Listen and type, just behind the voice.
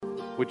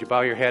Would you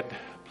bow your head,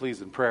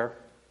 please, in prayer?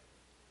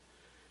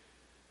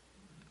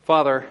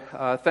 Father,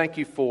 thank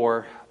you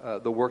for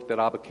the work that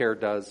Abba Care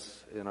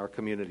does in our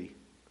community.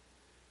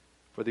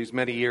 For these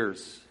many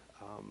years,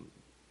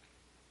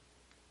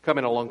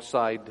 coming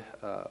alongside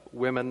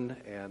women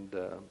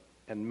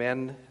and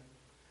men,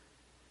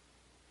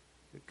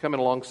 coming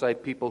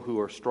alongside people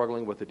who are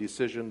struggling with a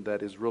decision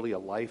that is really a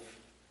life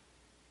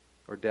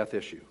or death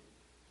issue.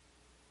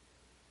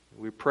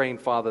 We're praying,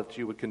 Father, that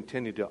you would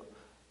continue to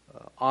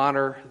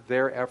honor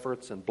their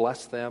efforts and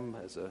bless them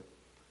as a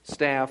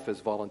staff, as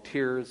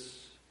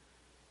volunteers.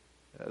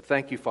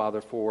 Thank you,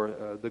 Father,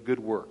 for the good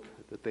work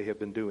that they have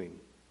been doing.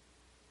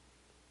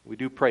 We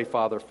do pray,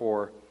 Father,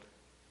 for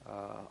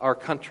our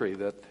country,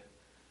 that,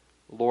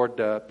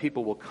 Lord,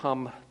 people will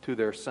come to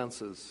their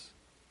senses,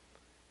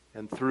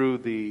 and through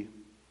the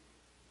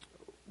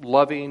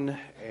loving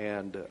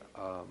and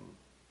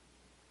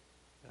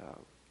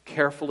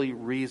carefully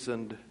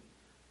reasoned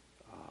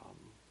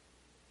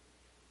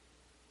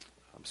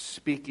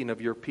speaking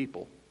of your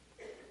people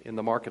in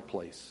the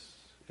marketplace,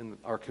 in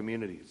our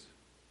communities,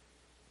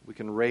 we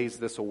can raise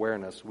this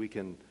awareness. We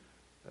can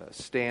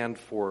stand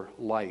for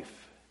life,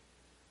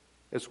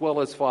 as well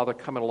as, Father,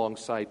 coming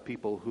alongside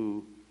people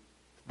who,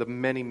 the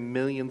many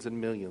millions and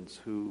millions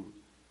who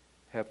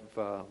have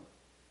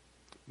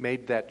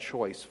made that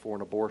choice for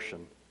an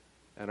abortion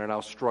and are now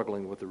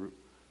struggling with the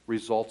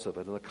results of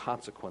it and the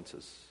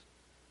consequences,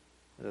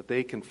 that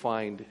they can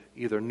find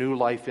either new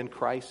life in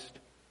Christ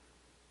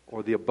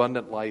or the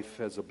abundant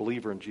life as a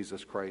believer in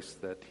Jesus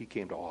Christ that He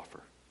came to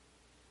offer.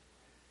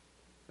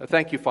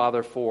 Thank you,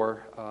 Father,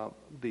 for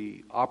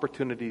the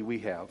opportunity we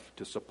have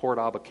to support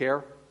Abba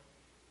Care.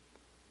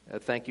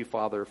 Thank you,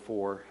 Father,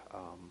 for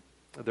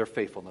their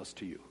faithfulness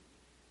to you.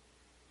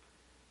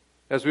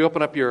 As we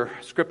open up your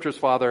scriptures,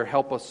 Father,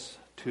 help us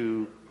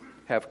to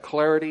have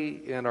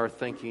clarity in our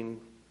thinking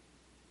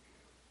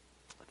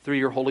through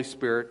your Holy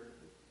Spirit,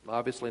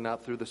 obviously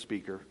not through the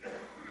speaker,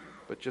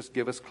 but just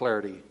give us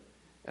clarity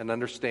and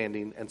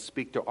understanding and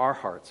speak to our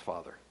hearts,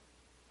 Father.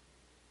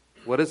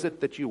 What is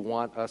it that you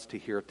want us to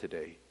hear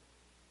today?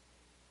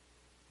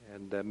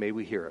 And may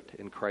we hear it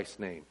in Christ's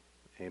name.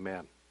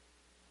 Amen.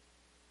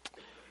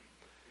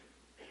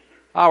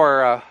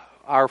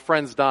 Our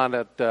friends down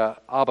at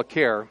Abba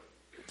Care,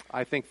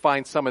 I think,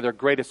 find some of their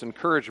greatest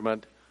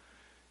encouragement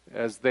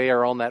as they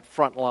are on that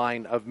front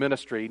line of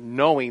ministry,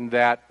 knowing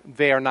that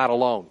they are not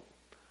alone,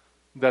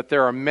 that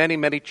there are many,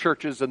 many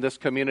churches in this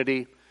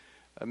community,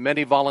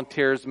 many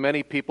volunteers,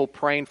 many people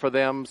praying for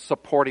them,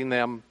 supporting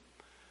them.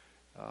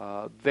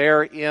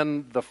 They're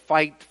in the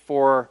fight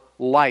for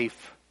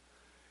life,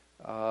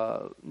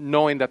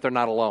 knowing that they're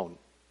not alone.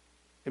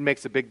 It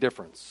makes a big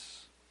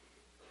difference.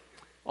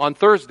 On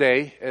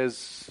Thursday,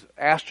 as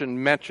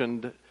Ashton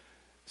mentioned,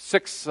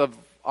 6 of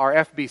our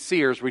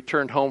FBCers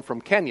returned home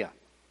from Kenya.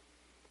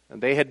 And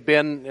they had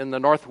been in the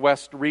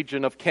northwest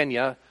region of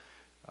Kenya,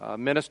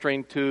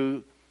 ministering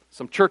to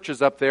some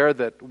churches up there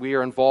that we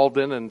are involved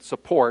in and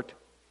support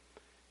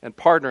and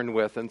partnering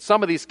with. And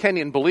some of these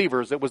Kenyan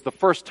believers, it was the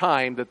first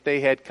time that they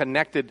had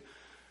connected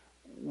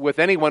with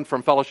anyone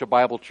from Fellowship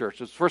Bible Church.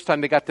 It was the first time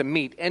they got to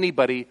meet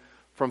anybody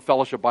from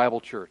Fellowship Bible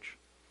Church.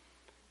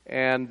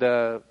 And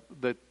the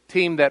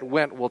team that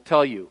went will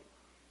tell you,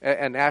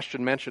 and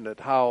Ashton mentioned it,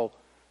 how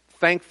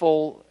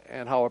thankful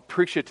and how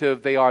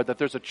appreciative they are that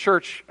there's a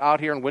church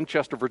out here in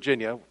Winchester,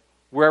 Virginia,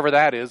 wherever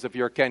that is if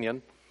you're a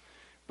Kenyan.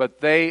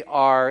 But they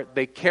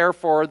care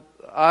for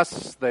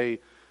us, they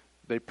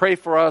pray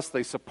for us,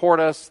 they support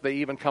us, they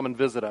even come and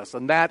visit us.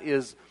 And that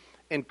is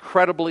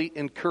incredibly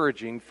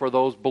encouraging for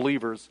those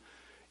believers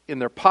in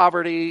their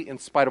poverty, in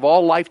spite of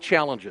all life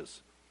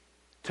challenges,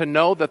 to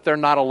know that they're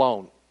not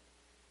alone,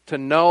 to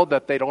know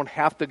that they don't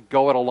have to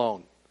go it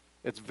alone.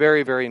 It's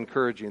very, very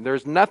encouraging.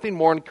 There's nothing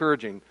more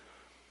encouraging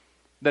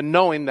than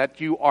knowing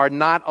that you are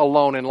not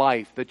alone in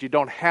life, that you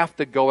don't have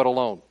to go it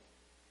alone,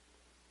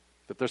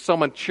 that there's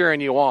someone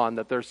cheering you on,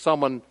 that there's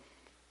someone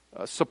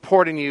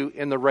supporting you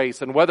in the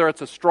race. And whether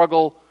it's a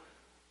struggle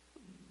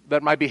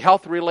that might be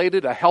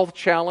health-related, a health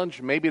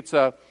challenge, maybe it's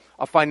a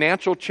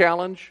financial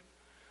challenge,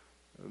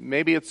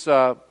 maybe it's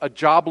a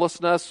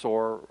joblessness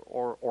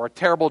or a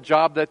terrible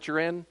job that you're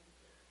in,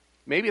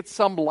 maybe it's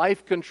some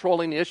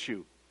life-controlling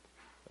issue.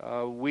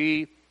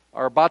 We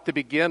are about to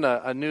begin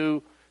a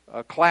new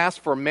class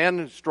for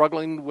men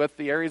struggling with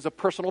the areas of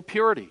personal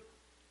purity.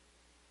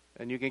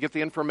 And you can get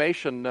the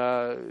information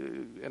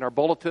in our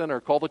bulletin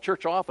or call the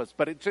church office.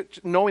 But it's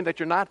knowing that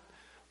you're not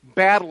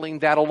battling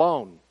that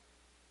alone.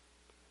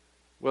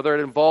 Whether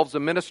it involves a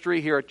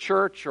ministry here at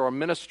church or a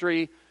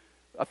ministry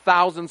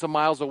thousands of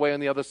miles away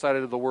on the other side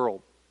of the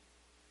world.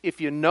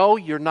 If you know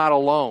you're not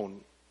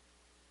alone,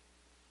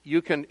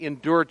 you can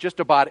endure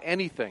just about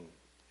anything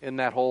in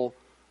that whole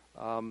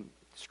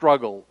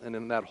struggle and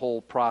in that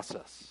whole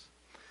process.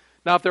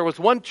 Now, if there was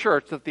one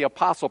church that the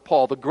Apostle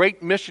Paul, the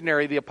great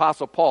missionary, the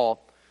Apostle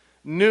Paul,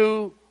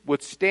 knew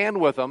would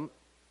stand with him,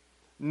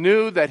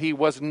 knew that he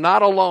was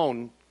not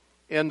alone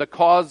in the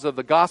cause of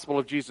the gospel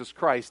of Jesus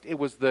Christ, it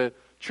was the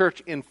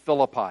church in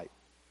Philippi.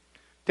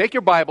 Take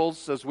your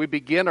Bibles as we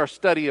begin our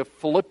study of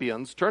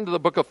Philippians. Turn to the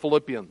book of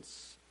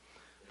Philippians.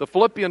 The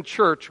Philippian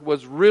church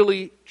was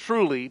really,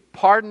 truly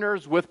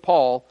partners with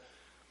Paul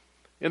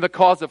in the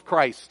cause of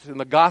Christ, in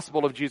the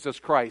gospel of Jesus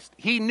Christ.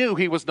 He knew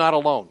he was not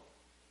alone.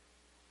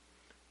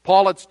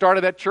 Paul had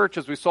started that church,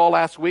 as we saw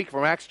last week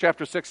from Acts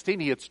chapter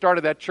 16. He had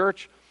started that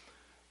church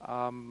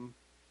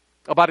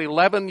about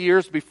 11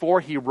 years before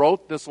he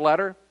wrote this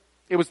letter.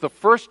 It was the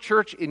first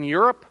church in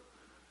Europe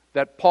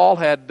that Paul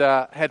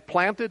had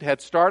planted,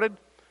 had started.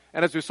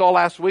 And as we saw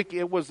last week,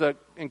 it was an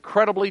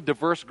incredibly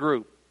diverse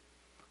group.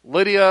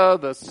 Lydia,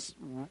 this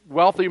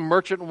wealthy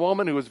merchant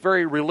woman who was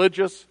very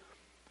religious,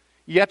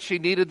 yet she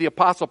needed the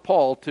Apostle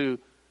Paul to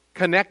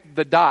connect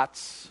the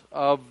dots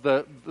of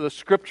the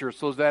Scripture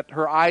so that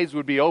her eyes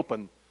would be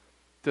open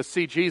to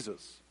see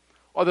Jesus.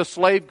 Or the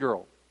slave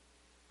girl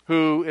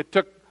who it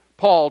took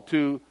Paul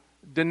to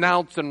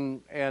denounce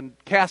and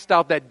cast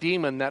out that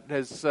demon that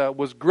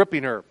was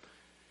gripping her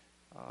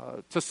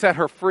to set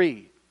her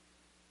free.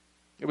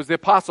 It was the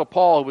Apostle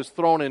Paul who was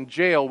thrown in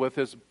jail with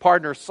his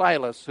partner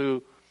Silas,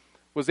 who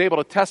was able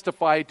to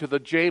testify to the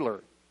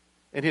jailer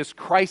in his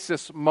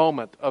crisis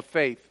moment of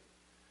faith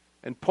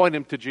and point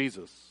him to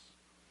Jesus.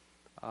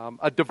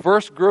 A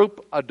diverse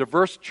group, a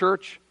diverse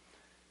church,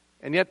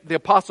 and yet the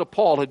Apostle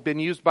Paul had been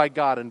used by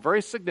God in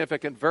very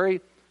significant,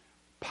 very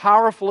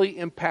powerfully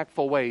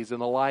impactful ways in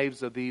the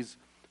lives of these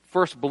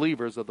first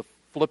believers of the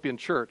Philippian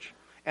church,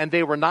 and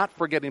they were not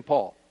forgetting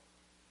Paul.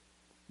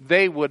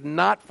 They would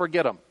not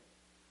forget him.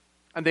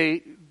 And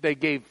they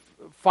gave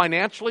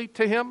financially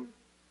to him.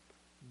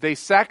 They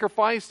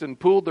sacrificed and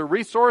pooled their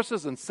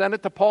resources and sent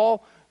it to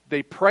Paul.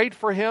 They prayed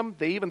for him.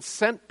 They even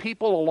sent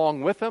people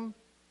along with him.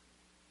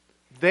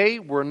 They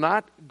were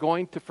not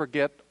going to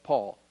forget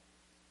Paul,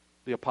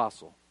 the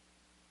apostle.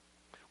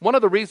 One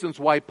of the reasons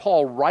why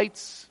Paul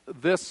writes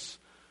this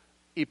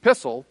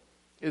epistle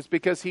is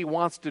because he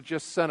wants to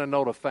just send a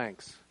note of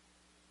thanks.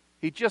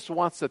 He just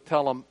wants to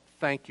tell them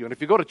thank you. And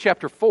if you go to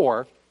chapter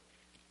 4,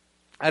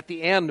 at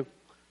the end,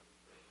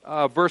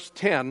 verse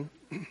 10,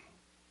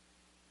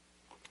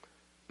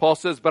 Paul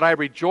says, "But I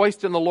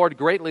rejoiced in the Lord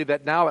greatly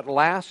that now at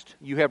last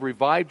you have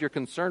revived your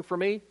concern for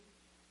me.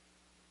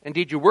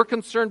 Indeed, you were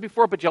concerned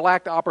before, but you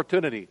lacked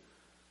opportunity.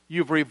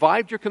 You've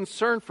revived your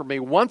concern for me.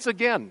 Once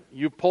again,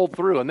 you've pulled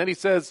through." And then he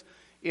says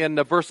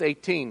in verse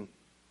 18,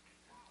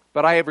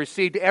 "But I have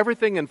received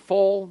everything in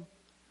full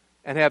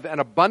and have an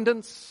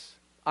abundance.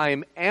 I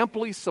am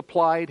amply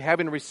supplied,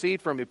 having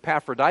received from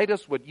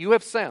Epaphroditus what you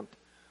have sent,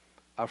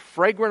 a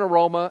fragrant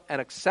aroma, an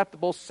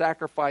acceptable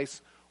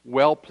sacrifice,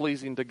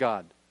 well-pleasing to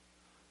God."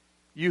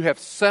 You have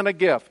sent a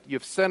gift.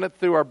 You've sent it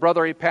through our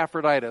brother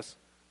Epaphroditus.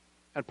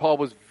 And Paul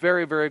was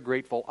very, very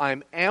grateful. I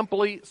am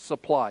amply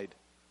supplied.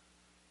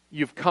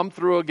 You've come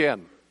through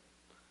again.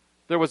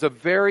 There was a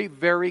very,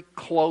 very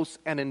close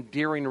and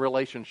endearing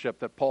relationship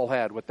that Paul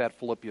had with that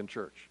Philippian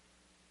church.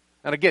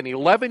 And again,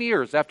 11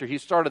 years after he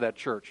started that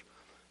church,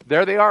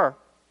 there they are.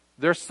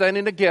 They're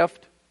sending a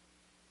gift.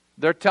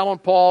 They're telling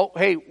Paul,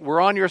 "Hey,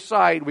 we're on your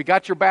side. We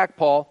got your back,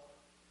 Paul.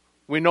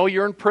 We know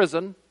you're in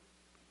prison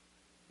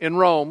in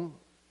Rome,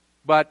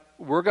 but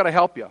we're going to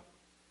help you."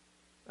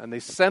 And they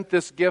sent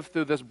this gift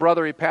through this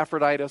brother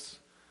Epaphroditus,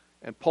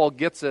 and Paul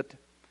gets it.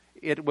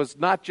 It was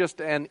not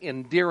just an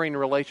endearing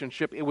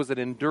relationship, it was an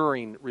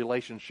enduring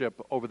relationship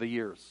over the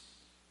years.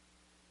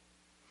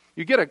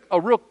 You get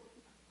a real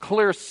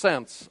clear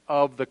sense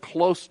of the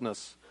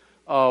closeness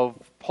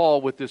of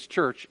Paul with this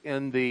church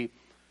in the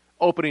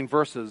opening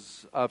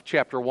verses of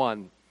chapter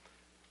 1.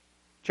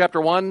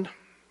 Chapter 1,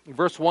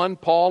 verse 1,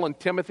 "Paul and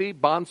Timothy,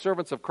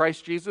 bondservants of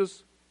Christ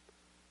Jesus,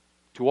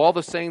 to all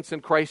the saints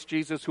in Christ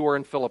Jesus who are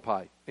in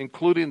Philippi,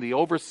 including the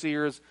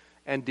overseers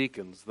and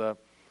deacons," the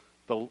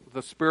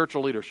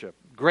spiritual leadership.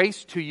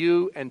 "Grace to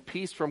you and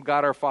peace from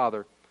God our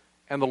Father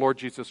and the Lord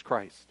Jesus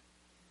Christ."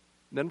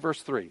 And then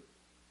verse 3,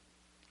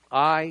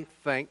 "I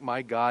thank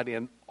my God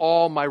in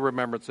all my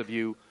remembrance of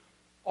you,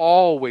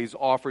 always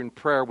offering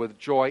prayer with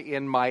joy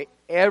in my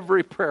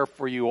every prayer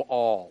for you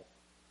all."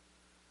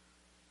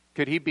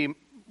 Could he be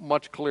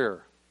much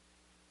clearer?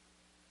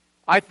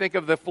 I think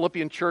of the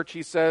Philippian church,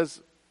 he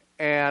says,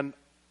 and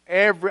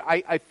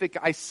I think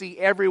I see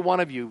every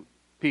one of you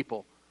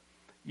people.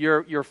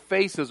 Your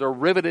faces are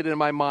riveted in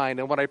my mind.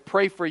 And when I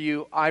pray for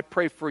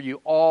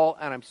you all.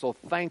 And I'm so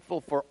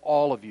thankful for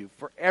all of you,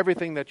 for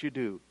everything that you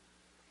do.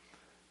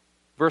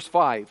 Verse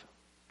 5,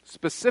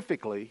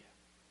 "Specifically,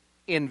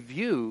 in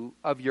view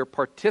of your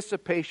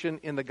participation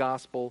in the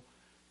gospel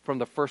from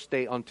the first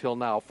day until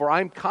now. For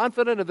I'm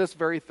confident of this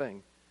very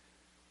thing,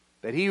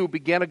 that he who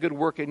began a good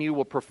work in you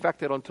will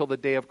perfect it until the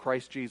day of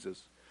Christ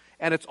Jesus.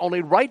 And it's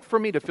only right for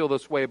me to feel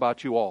this way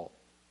about you all,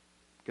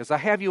 because I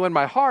have you in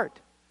my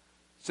heart,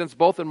 since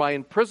both in my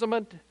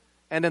imprisonment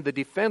and in the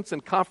defense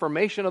and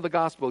confirmation of the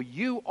gospel,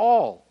 you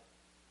all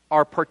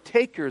are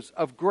partakers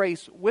of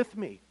grace with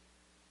me.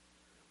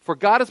 For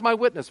God is my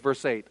witness,"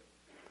 verse 8,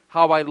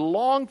 "how I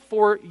long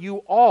for you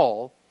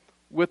all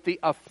with the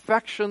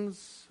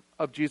affections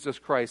of Jesus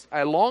Christ."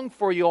 I long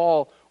for you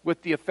all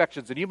with the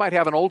affections. And you might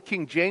have an old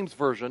King James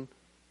version,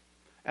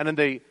 and in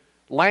the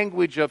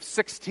language of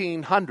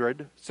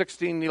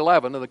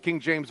 1611 of the King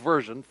James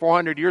Version,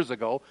 400 years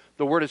ago,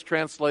 the word is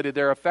translated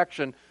there,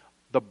 affection,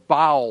 the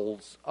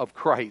bowels of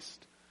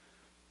Christ.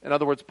 In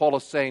other words, Paul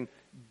is saying,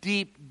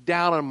 deep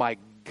down in my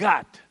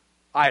gut,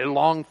 I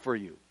long for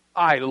you.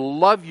 I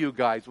love you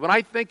guys. When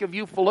I think of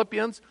you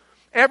Philippians,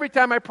 every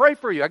time I pray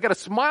for you, I get a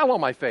smile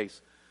on my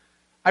face.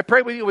 I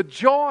pray with you with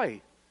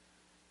joy.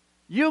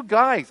 You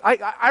guys,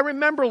 I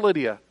remember,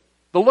 Lydia,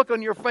 the look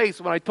on your face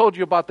when I told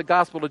you about the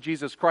gospel of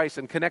Jesus Christ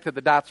and connected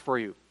the dots for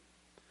you.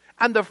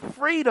 And the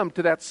freedom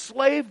to that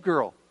slave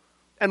girl.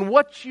 And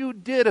what you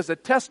did as a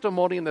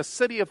testimony in the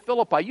city of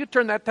Philippi. You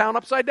turned that town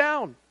upside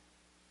down.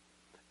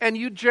 And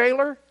you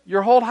jailer,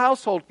 your whole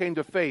household came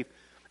to faith.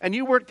 And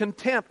you weren't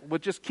content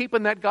with just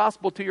keeping that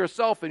gospel to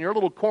yourself in your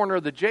little corner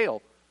of the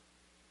jail.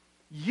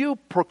 You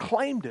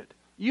proclaimed it.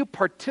 You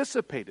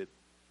participated.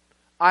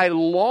 I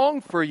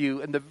long for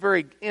you in the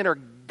very inner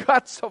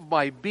guts of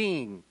my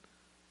being.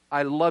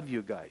 I love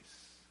you guys.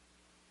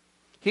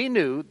 He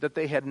knew that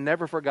they had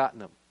never forgotten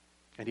him.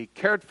 And he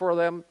cared for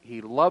them, he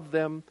loved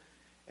them,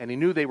 and he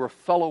knew they were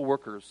fellow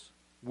workers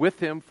with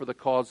him for the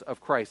cause of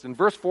Christ. In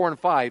verse 4 and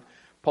 5,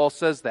 Paul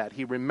says that.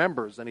 He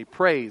remembers and he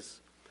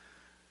prays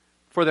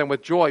for them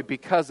with joy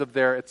because of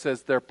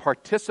their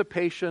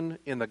participation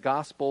in the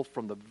gospel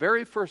from the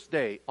very first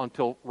day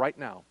until right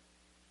now.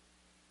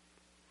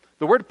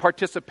 The word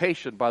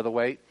participation, by the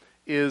way,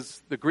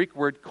 is the Greek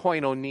word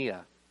koinonia.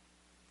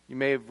 You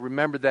may have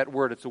remembered that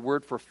word. It's a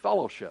word for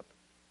fellowship.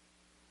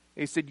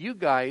 He said, you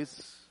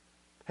guys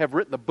have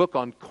written a book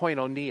on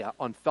koinonia,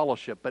 on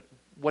fellowship, but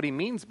what he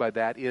means by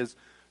that is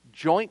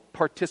joint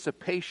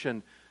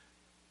participation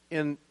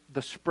in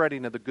the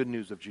spreading of the good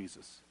news of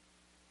Jesus.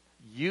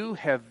 You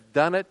have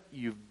done it,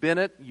 you've been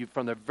it,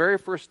 from the very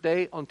first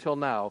day until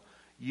now,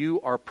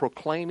 you are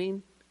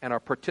proclaiming and are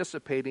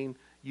participating.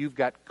 You've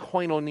got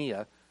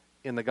koinonia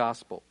in the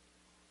gospel.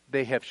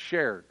 They have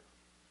shared.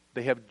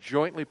 They have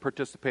jointly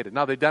participated.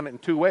 Now, they've done it in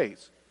two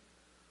ways.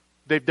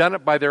 They've done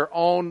it by their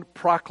own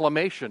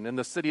proclamation in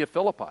the city of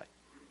Philippi.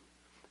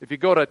 If you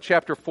go to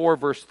chapter 4,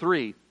 verse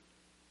 3,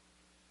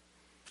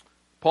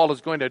 Paul is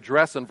going to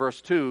address in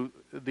verse 2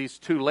 these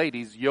two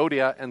ladies,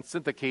 Euodia and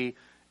Syntyche,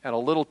 and a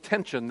little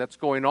tension that's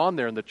going on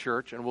there in the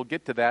church, and we'll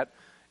get to that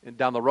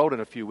down the road in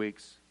a few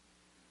weeks.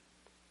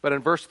 But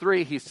in verse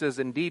 3, he says,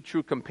 indeed,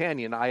 true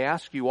companion, I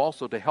ask you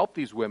also to help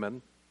these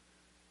women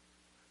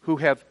who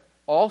have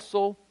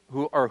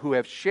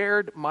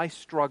shared my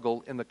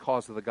struggle in the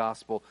cause of the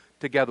gospel,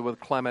 together with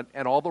Clement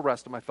and all the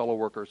rest of my fellow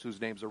workers whose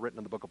names are written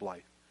in the book of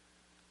life.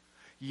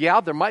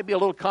 Yeah, there might be a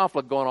little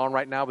conflict going on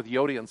right now with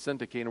Euodia and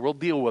Syntyche, and we'll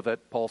deal with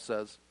it, Paul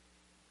says.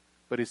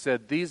 But he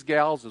said, these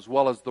gals, as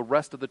well as the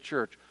rest of the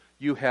church,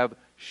 you have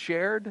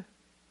shared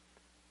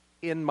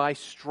in my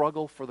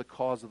struggle for the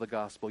cause of the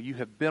gospel. You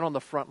have been on the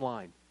front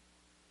line.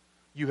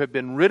 You have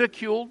been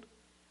ridiculed.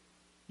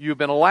 You've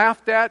been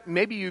laughed at.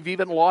 Maybe you've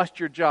even lost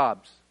your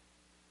jobs.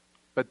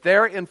 But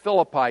there in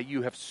Philippi,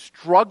 you have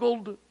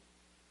struggled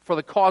for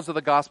the cause of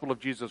the gospel of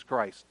Jesus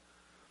Christ.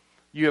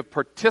 You have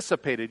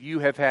participated. You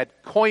have had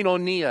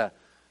koinonia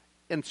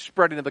in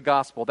spreading of the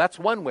gospel. That's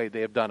one way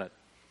they have done it.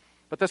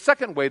 But the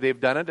second way they've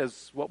done it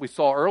is what we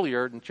saw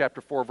earlier in chapter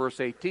 4, verse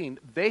 18.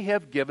 They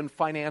have given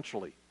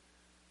financially.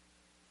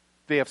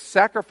 They have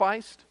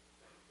sacrificed.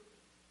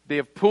 They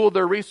have pooled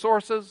their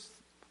resources.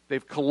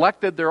 They've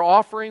collected their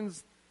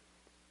offerings.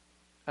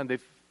 And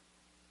they've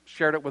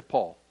shared it with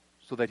Paul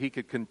so that he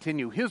could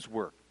continue his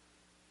work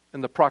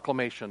in the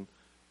proclamation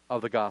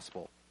of the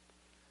gospel.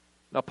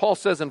 Now, Paul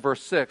says in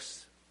verse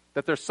 6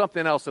 that there's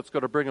something else that's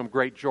going to bring him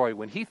great joy.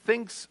 When he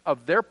thinks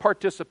of their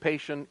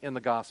participation in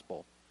the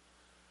gospel,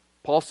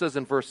 Paul says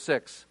in verse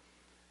 6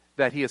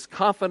 that he is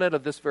confident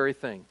of this very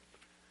thing,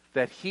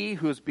 that he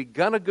who has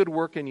begun a good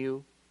work in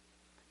you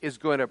is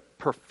going to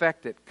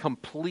perfect it,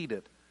 complete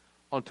it,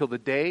 until the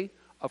day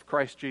of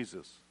Christ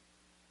Jesus.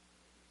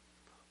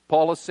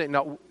 Paul is saying,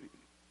 now,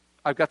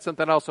 I've got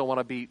something else I want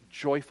to be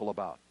joyful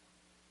about.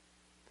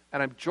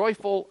 And I'm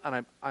joyful,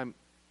 and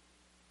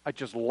I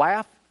just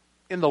laugh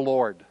in the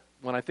Lord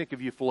when I think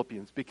of you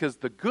Philippians, because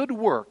the good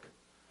work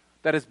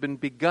that has been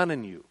begun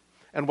in you.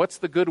 And what's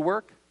the good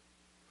work?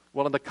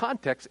 Well, in the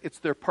context, it's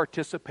their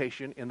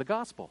participation in the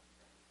gospel.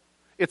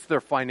 It's their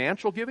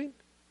financial giving.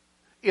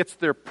 It's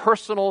their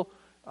personal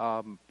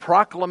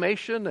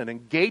proclamation and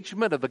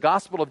engagement of the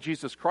gospel of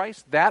Jesus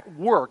Christ. That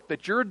work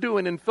that you're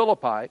doing in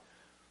Philippi,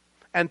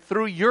 and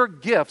through your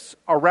gifts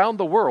around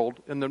the world,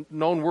 in the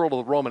known world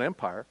of the Roman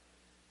Empire,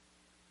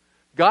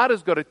 God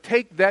is going to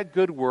take that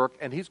good work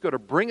and He's going to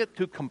bring it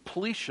to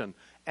completion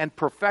and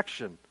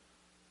perfection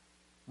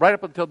right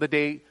up until the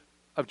day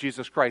of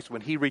Jesus Christ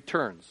when He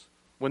returns,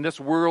 when this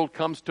world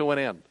comes to an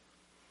end.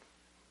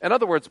 In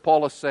other words,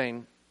 Paul is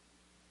saying,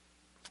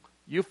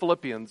 you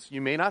Philippians,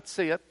 you may not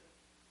see it,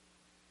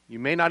 you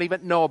may not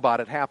even know about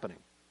it happening,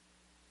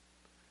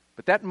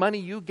 but that money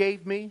you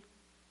gave me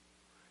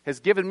has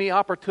given me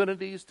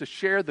opportunities to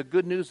share the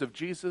good news of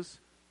Jesus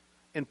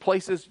in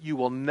places you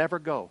will never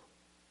go.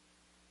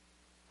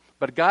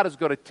 But God is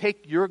going to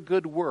take your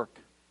good work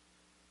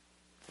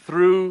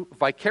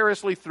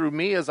vicariously through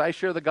me as I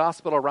share the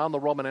gospel around the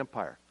Roman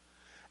Empire.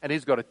 And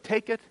he's going to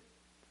take it,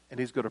 and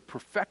he's going to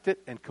perfect it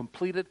and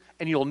complete it,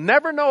 and you'll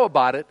never know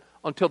about it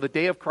until the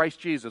day of Christ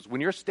Jesus,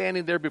 when you're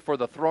standing there before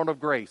the throne of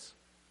grace.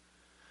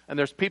 And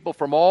there's people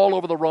from all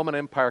over the Roman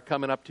Empire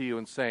coming up to you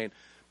and saying,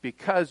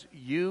 because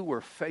you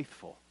were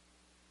faithful,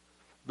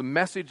 the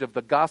message of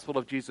the gospel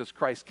of Jesus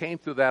Christ came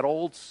through that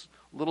old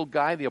little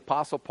guy, the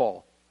Apostle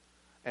Paul,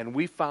 and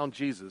we found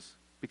Jesus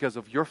because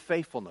of your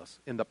faithfulness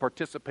in the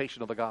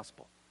participation of the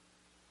gospel.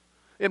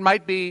 It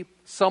might be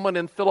someone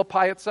in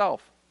Philippi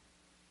itself.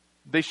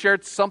 They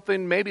shared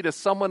something maybe to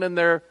someone in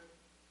their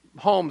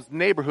homes,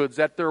 neighborhoods,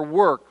 at their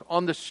work,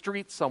 on the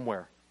street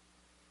somewhere.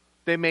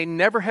 They may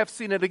never have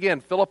seen it again.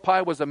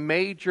 Philippi was a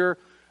major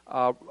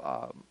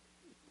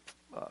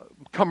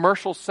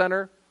commercial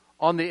center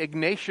on the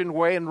Ignatian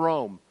Way in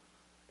Rome.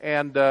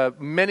 And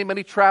many,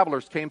 many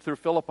travelers came through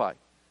Philippi.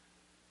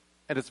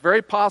 And it's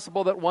very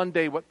possible that one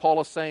day what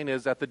Paul is saying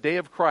is at the day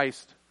of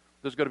Christ,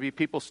 there's going to be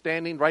people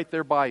standing right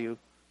there by you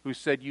who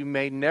said, you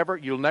never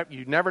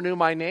knew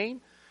my name.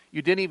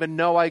 You didn't even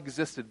know I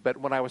existed. But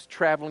when I was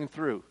traveling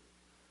through,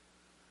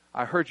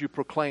 I heard you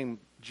proclaim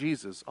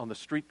Jesus on the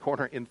street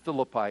corner in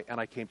Philippi, and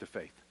I came to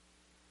faith.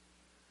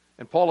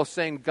 And Paul is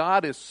saying,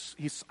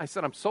 I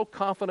said, I'm so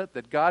confident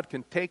that God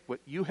can take what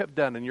you have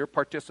done in your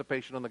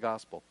participation in the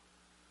gospel,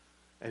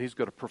 and he's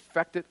going to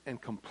perfect it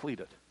and complete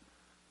it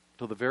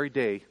till the very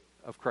day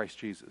of Christ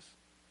Jesus.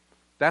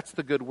 That's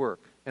the good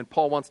work. And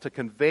Paul wants to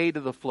convey to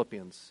the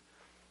Philippians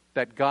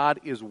that God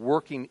is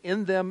working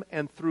in them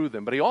and through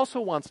them. But he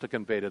also wants to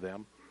convey to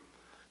them,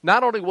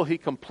 not only will he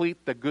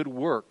complete the good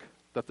work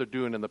that they're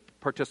doing in the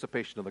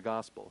participation of the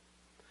gospel,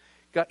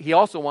 he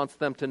also wants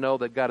them to know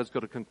that God is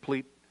going to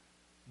complete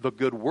the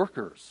good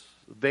workers,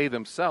 they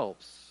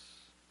themselves,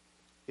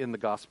 in the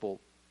gospel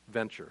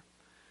venture.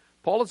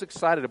 Paul is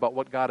excited about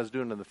what God is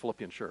doing in the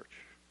Philippian church.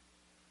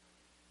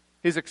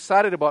 He's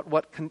excited about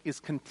what is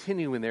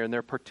continuing there in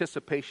their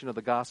participation of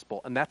the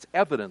gospel, and that's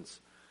evidence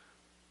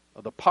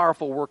of the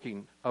powerful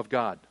working of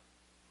God.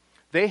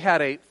 They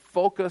had a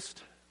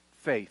focused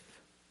faith.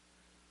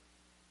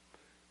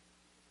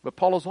 But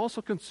Paul is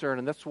also concerned,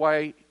 and that's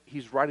why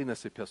he's writing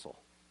this epistle.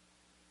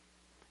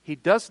 He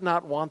does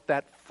not want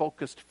that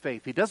focused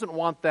faith. He doesn't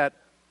want that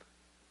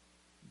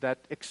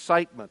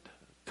excitement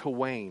to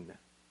wane.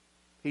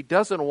 He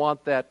doesn't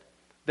want that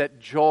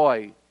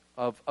joy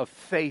of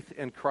faith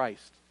in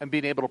Christ and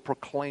being able to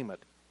proclaim it.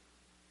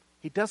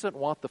 He doesn't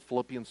want the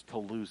Philippians to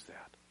lose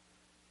that,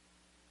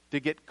 to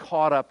get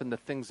caught up in the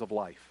things of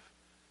life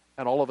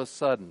and all of a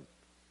sudden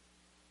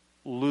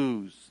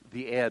lose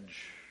the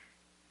edge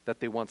that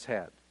they once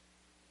had.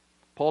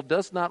 Paul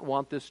does not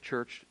want this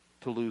church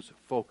to lose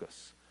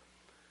focus.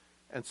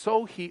 And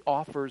so he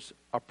offers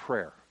a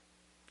prayer,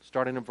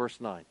 starting in verse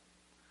 9.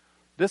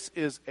 This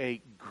is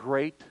a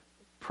great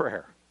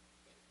prayer.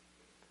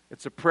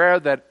 It's a prayer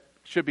that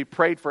should be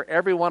prayed for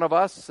every one of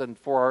us and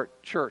for our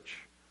church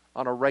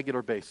on a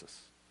regular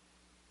basis.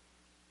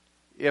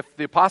 If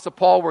the Apostle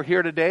Paul were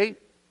here today,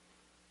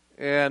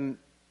 and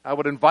I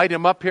would invite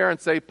him up here and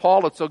say,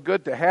 Paul, it's so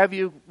good to have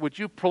you. Would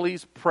you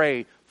please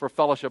pray for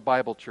Fellowship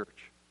Bible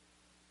Church?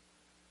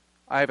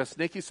 I have a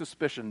sneaky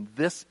suspicion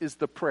this is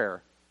the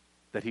prayer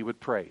that he would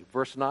pray.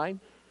 Verse 9,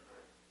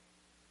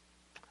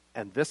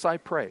 and this I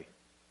pray,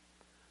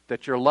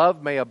 that your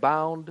love may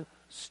abound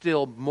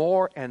still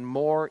more and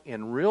more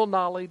in real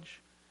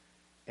knowledge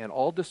and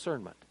all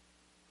discernment,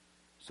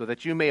 so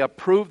that you may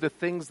approve the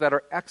things that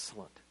are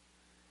excellent,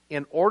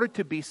 in order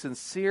to be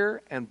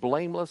sincere and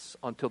blameless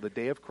until the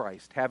day of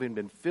Christ, having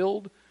been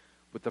filled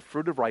with the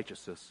fruit of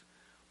righteousness,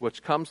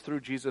 which comes through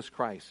Jesus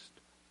Christ,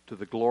 to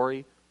the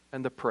glory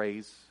and the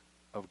praise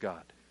of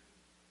God.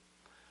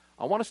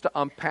 I want us to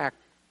unpack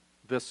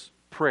this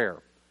prayer.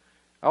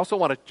 I also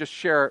want to just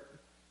share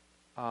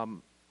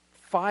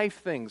 5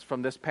 things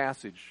from this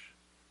passage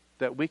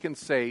that we can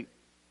say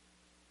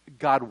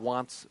God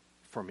wants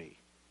for me.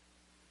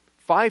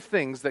 5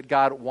 things that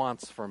God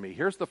wants for me.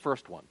 Here's the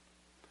first one.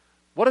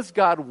 What does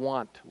God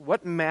want?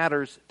 What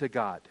matters to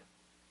God?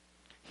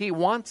 He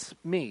wants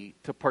me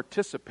to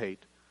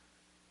participate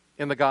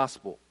in the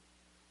gospel,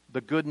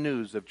 the good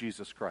news of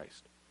Jesus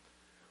Christ.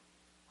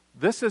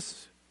 This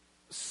is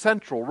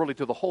central, really,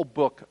 to the whole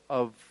book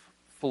of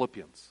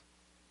Philippians.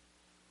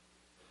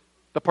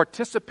 The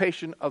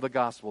participation of the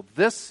gospel.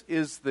 This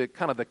is the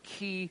kind of the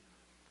key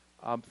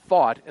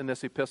thought in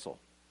this epistle.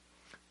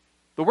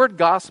 The word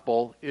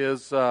gospel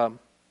is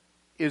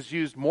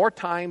used more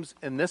times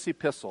in this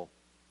epistle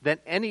than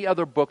any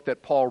other book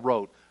that Paul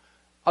wrote,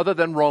 other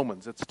than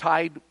Romans. It's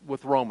tied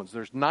with Romans.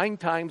 There's 9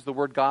 times the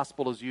word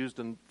gospel is used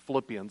in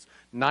Philippians,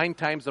 9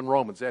 times in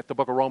Romans. The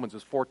book of Romans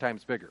is 4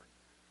 times bigger.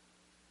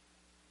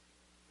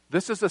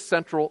 This is a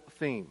central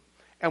theme.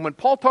 And when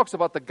Paul talks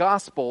about the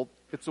gospel,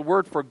 it's a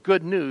word for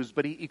good news,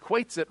 but he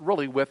equates it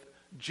really with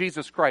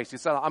Jesus Christ. He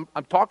said,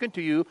 I'm talking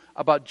to you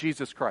about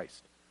Jesus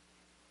Christ.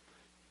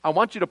 I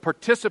want you to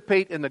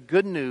participate in the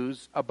good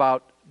news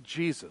about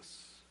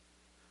Jesus.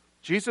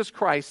 Jesus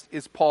Christ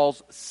is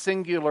Paul's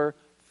singular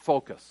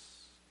focus.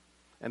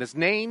 And his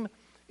name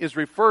is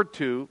referred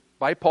to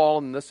by Paul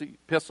in this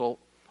epistle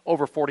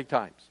over 40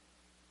 times.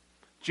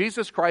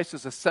 Jesus Christ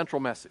is a central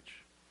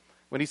message.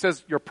 When he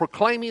says you're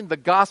proclaiming the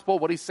gospel,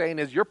 what he's saying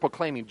is you're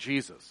proclaiming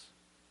Jesus.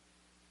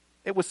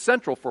 It was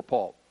central for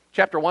Paul.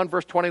 Chapter 1,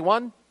 verse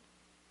 21,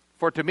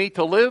 for to me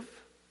to live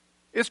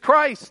is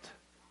Christ,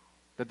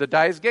 that to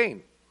die is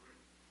gain.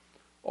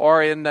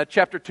 Or in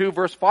chapter 2,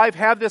 verse 5,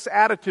 have this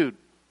attitude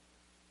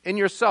in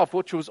yourself,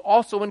 which was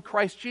also in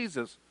Christ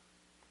Jesus,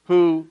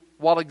 who,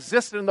 while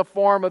existing in the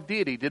form of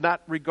deity, did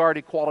not regard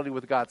equality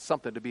with God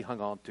something to be hung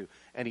on to,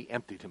 and he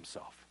emptied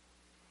himself.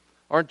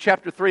 Or in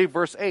chapter 3,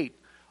 verse 8,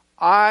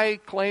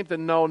 I claim to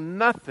know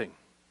nothing.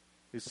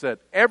 He said,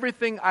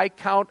 everything I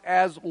count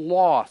as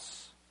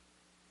loss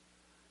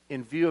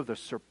in view of the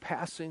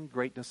surpassing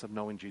greatness of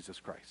knowing Jesus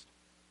Christ.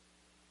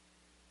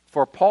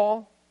 For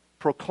Paul,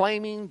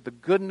 proclaiming the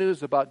good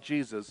news about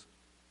Jesus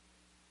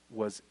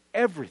was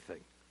everything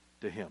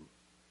to him.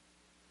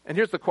 And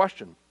here's the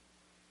question.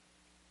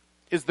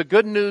 Is the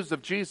good news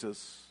of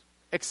Jesus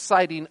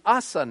exciting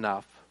us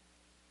enough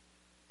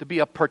to be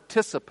a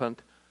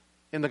participant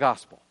in the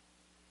gospel?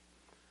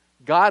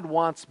 God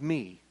wants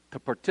me to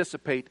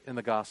participate in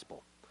the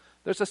gospel.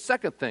 There's a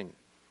second thing,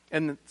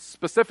 and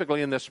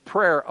specifically in this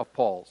prayer of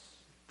Paul's,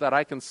 that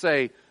I can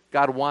say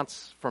God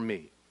wants from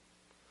me.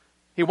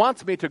 He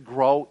wants me to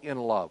grow in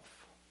love.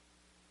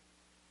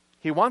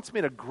 He wants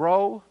me to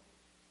grow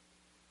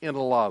in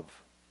love.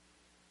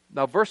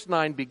 Now, verse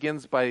 9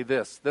 begins by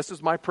this. This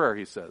is my prayer,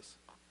 he says.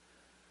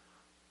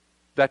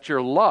 That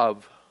your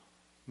love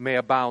may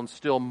abound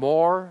still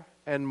more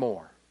and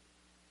more.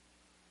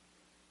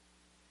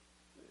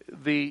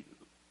 The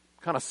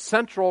kind of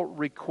central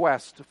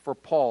request for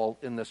Paul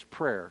in this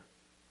prayer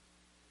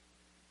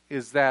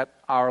is that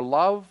our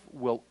love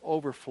will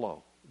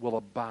overflow, will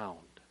abound.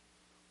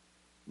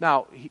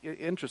 Now,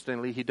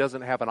 interestingly, he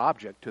doesn't have an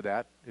object to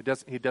that.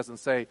 He doesn't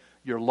say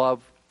your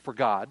love for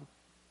God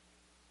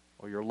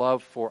or your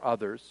love for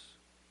others,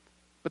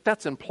 but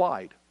that's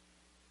implied.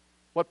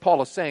 What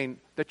Paul is saying,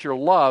 that your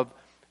love,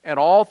 and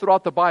all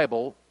throughout the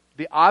Bible,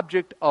 the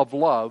object of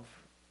love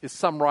is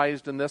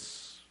summarized in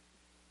this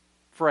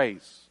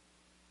phrase: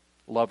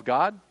 love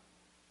God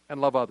and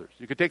love others.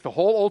 You could take the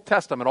whole Old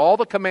Testament, all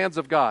the commands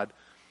of God,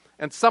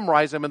 and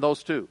summarize them in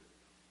those two.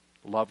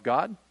 Love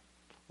God,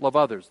 love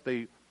others.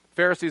 The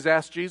Pharisees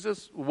asked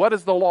Jesus, what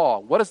is the law?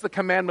 What is the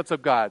commandments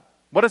of God?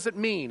 What does it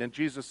mean? And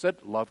Jesus said,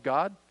 love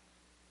God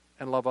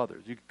and love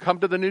others. You come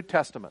to the New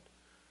Testament.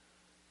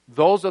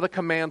 Those are the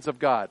commands of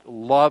God.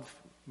 Love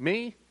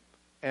me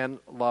and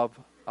love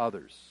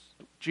others.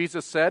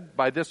 Jesus said,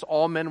 by this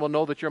all men will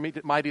know that you're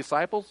my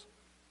disciples,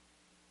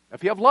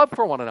 if you have love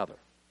for one another.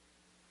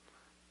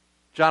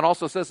 John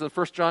also says in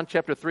 1 John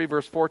chapter 3,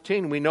 verse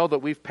 14, we know that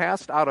we've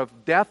passed out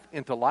of death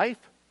into life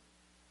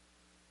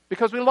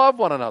because we love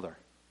one another.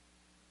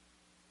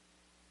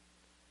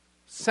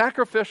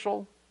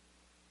 Sacrificial,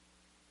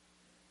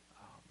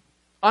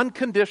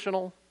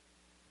 unconditional,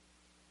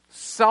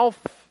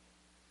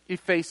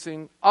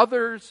 self-effacing,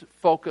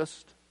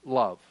 others-focused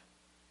love.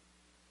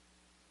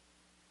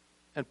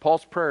 And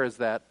Paul's prayer is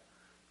that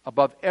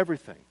above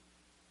everything,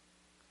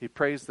 he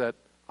prays that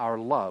our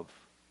love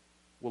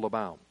will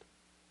abound.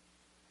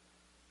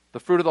 The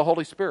fruit of the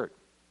Holy Spirit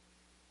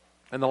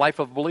in the life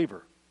of a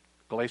believer.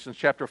 Galatians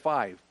chapter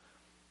 5.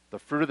 The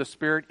fruit of the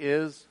Spirit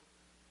is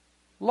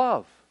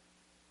love.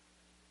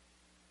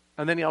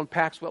 And then he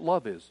unpacks what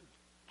love is.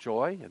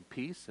 Joy and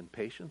peace and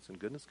patience and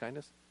goodness,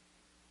 kindness.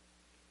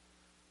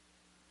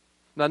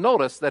 Now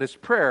notice that his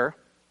prayer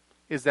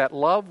is that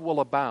love will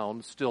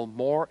abound still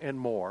more and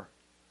more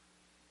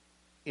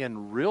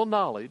in real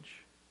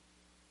knowledge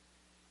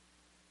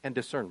and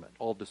discernment,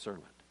 all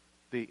discernment.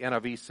 The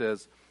NIV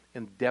says,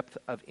 in depth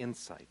of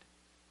insight.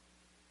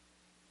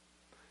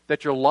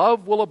 That your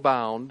love will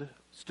abound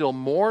still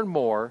more and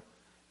more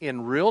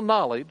in real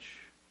knowledge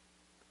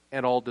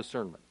and all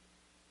discernment.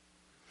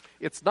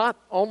 It's not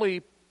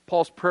only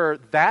Paul's prayer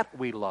that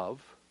we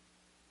love.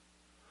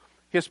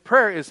 His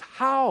prayer is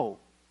how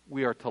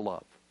we are to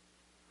love.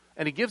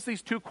 And he gives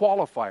these two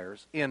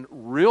qualifiers in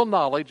real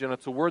knowledge, and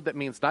it's a word that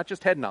means not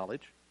just head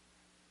knowledge.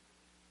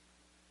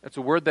 It's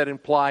a word that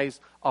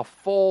implies a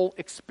full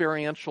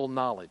experiential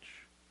knowledge.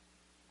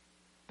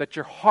 That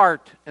your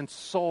heart and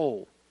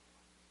soul,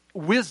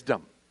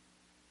 wisdom,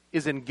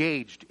 is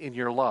engaged in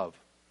your love.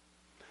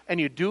 And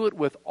you do it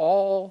with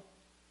all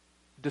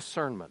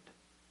discernment,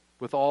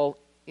 with all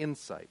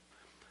insight.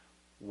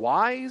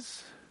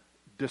 Wise,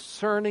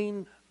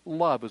 discerning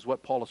love is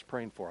what Paul is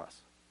praying for us.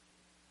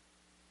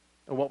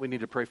 And what we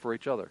need to pray for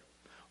each other.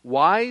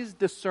 Wise,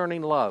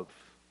 discerning love,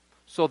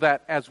 so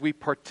that as we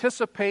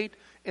participate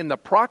in the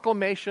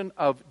proclamation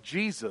of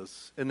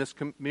Jesus in this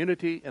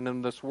community and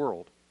in this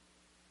world,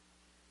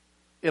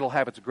 it'll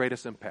have its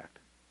greatest impact.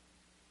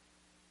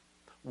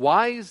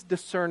 Wise,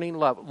 discerning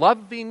love.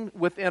 Loving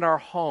within our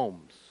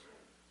homes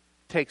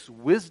takes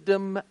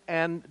wisdom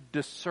and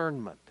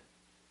discernment.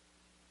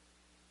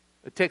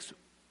 It takes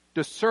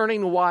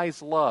discerning,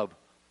 wise love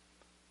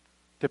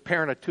to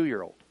parent a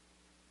 2-year-old.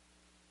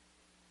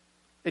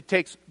 It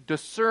takes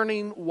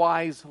discerning,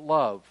 wise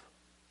love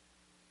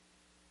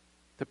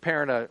to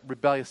parent a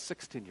rebellious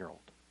 16-year-old.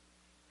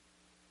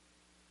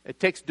 It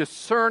takes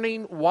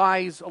discerning,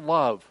 wise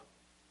love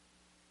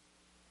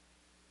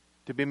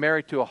to be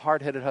married to a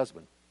hard-headed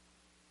husband.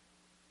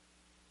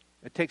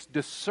 It takes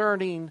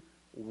discerning,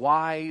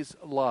 wise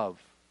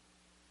love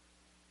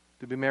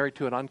to be married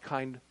to an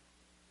unkind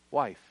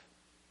wife.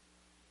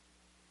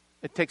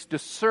 It takes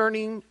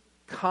discerning,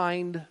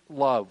 kind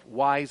love,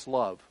 wise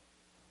love,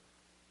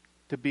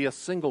 to be a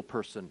single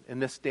person in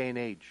this day and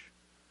age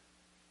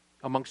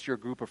amongst your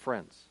group of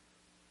friends.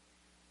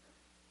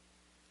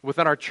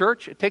 Within our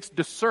church, it takes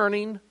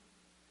discerning,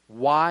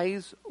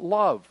 wise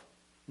love,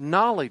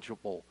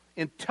 knowledgeable,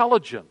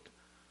 intelligent,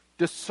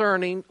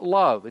 discerning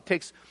love. It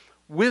takes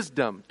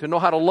wisdom to know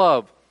how to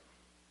love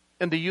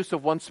in the use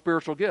of one's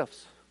spiritual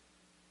gifts.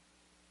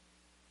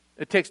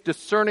 It takes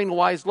discerning,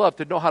 wise love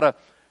to know how to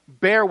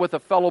bear with a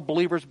fellow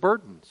believer's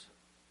burdens.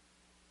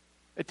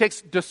 It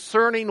takes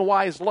discerning,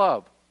 wise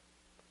love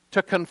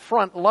to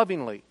confront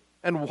lovingly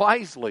and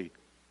wisely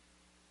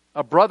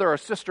a brother or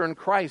sister in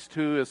Christ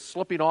who is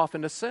slipping off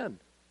into sin.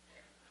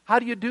 How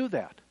do you do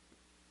that?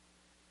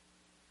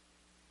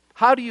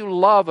 How do you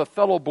love a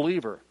fellow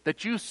believer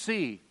that you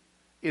see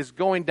is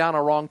going down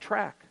a wrong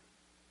track?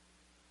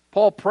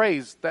 Paul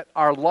prays that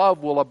our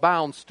love will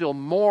abound still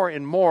more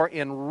and more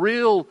in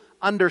real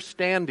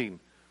understanding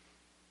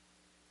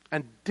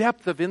and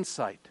depth of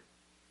insight.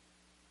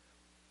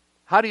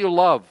 How do you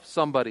love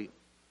somebody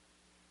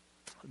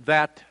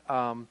that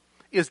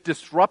is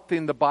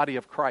disrupting the body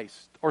of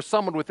Christ, or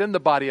someone within the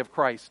body of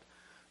Christ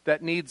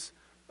that needs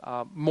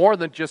more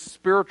than just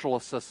spiritual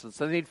assistance?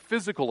 They need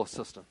physical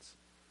assistance.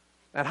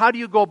 And how do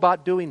you go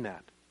about doing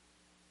that?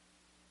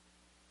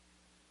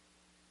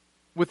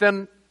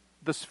 Within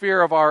the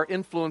sphere of our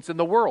influence in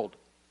the world,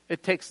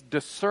 it takes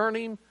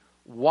discerning,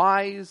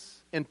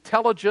 wise,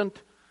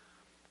 intelligent,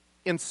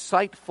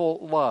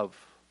 insightful love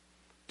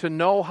to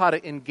know how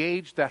to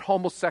engage that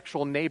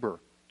homosexual neighbor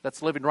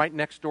that's living right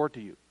next door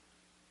to you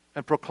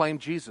and proclaim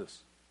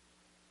Jesus.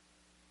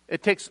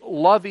 It takes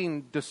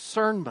loving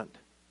discernment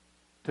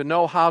to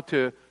know how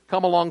to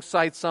come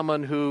alongside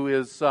someone who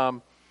is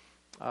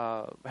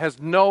has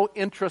no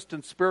interest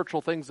in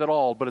spiritual things at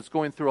all, but is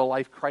going through a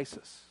life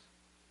crisis.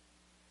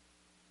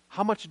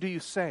 How much do you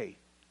say?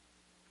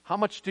 How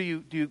much do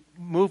you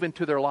move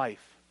into their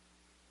life?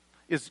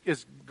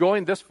 Is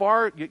going this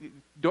far?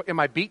 Am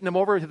I beating them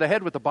over the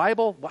head with the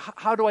Bible?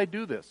 How do I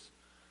do this?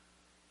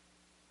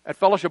 At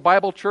Fellowship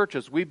Bible Church,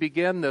 as we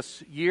begin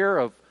this year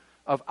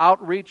of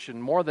outreach,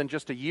 and more than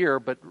just a year,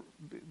 but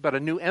a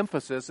new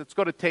emphasis, it's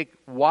going to take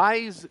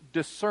wise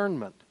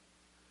discernment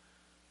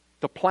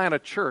to plant a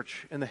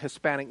church in the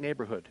Hispanic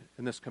neighborhood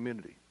in this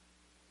community.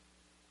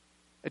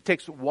 It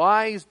takes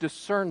wise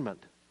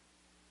discernment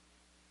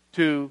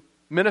to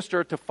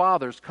minister to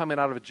fathers coming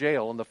out of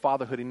jail in the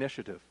Fatherhood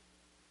Initiative.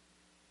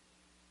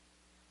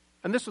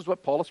 And this is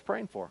what Paul is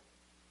praying for.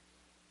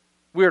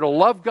 We are to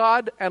love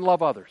God and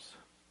love others.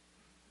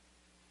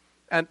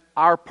 And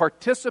our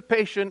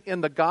participation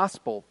in the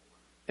gospel,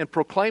 in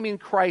proclaiming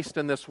Christ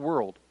in this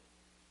world,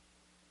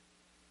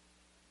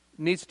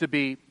 needs to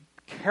be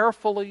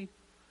carefully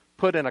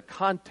put in a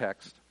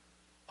context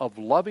of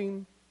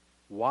loving,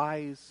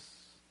 wise,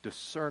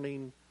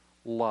 discerning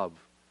love.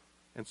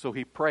 And so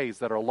he prays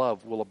that our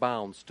love will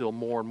abound still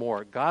more and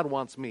more. God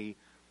wants me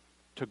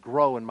to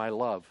grow in my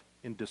love,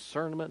 in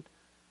discernment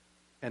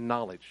and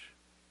knowledge.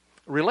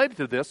 Related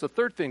to this, the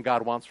third thing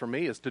God wants from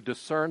me is to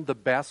discern the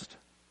best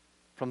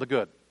from the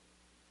good.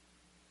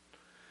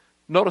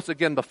 Notice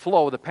again the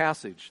flow of the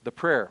passage, the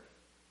prayer.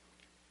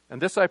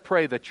 And this I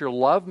pray, that your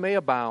love may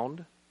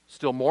abound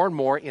still more and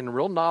more in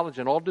real knowledge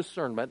and all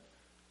discernment,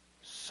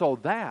 so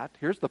that,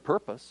 here's the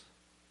purpose,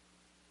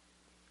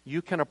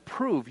 you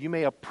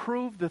may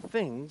approve the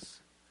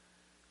things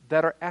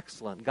that are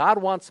excellent.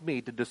 God wants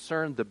me to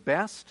discern the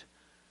best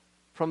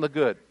from the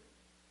good.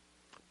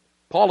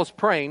 Paul is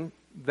praying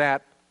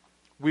that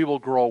we will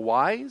grow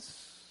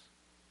wise,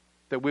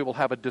 that we will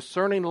have a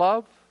discerning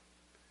love,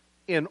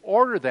 in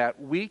order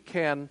that we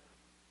can,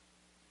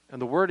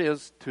 and the word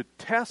is to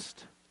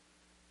test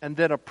and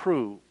then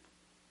approve,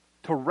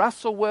 to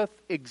wrestle with,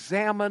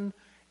 examine,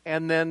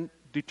 and then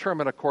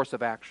determine a course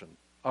of action.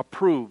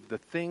 Approve the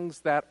things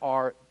that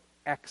are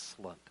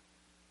excellent,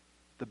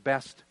 the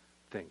best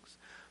things.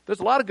 There's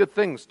a lot of good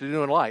things to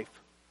do in life.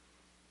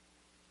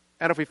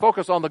 And if we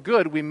focus on the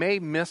good, we may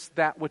miss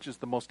that which is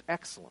the most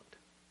excellent.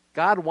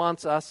 God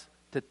wants us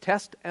to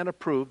test and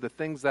approve the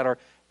things that are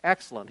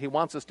excellent. He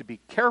wants us to be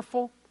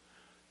careful,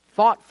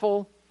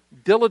 thoughtful,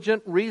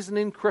 diligent,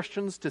 reasoning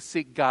Christians, to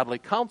seek godly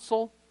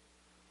counsel,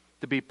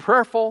 to be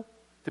prayerful,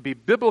 to be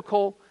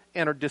biblical,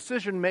 and our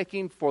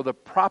decision-making for the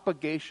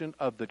propagation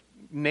of the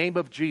name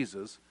of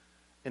Jesus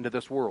into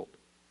this world.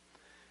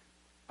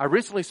 I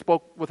recently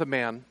spoke with a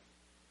man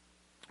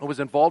who was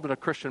involved in a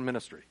Christian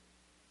ministry.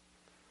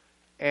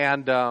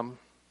 And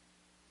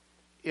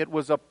it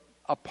was a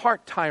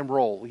part-time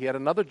role. He had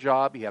another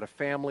job. He had a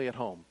family at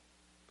home.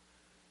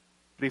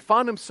 But he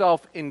found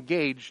himself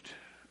engaged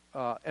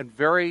and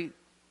very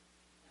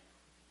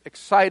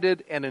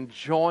excited and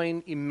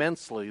enjoying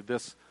immensely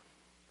this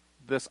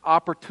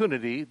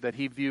opportunity that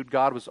he viewed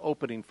God was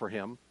opening for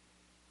him.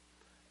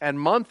 And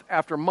month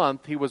after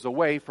month, he was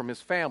away from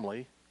his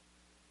family,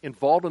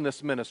 involved in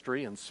this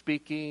ministry and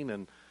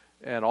speaking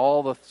and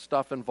all the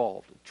stuff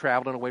involved,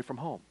 traveling away from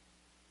home.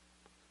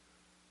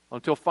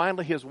 Until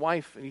finally his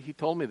wife, and he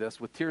told me this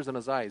with tears in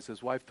his eyes,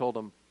 his wife told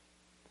him,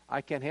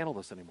 I can't handle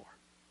this anymore.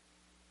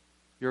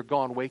 You're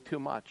gone way too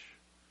much.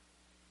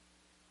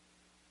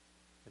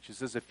 And she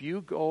says, if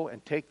you go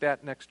and take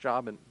that next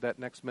job and that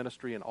next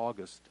ministry in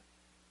August,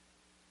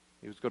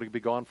 he was going to be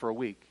gone for a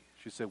week.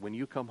 She said, when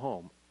you come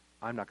home,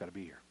 I'm not going to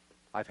be here.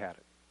 I've had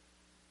it.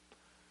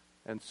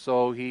 And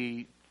so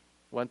he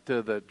went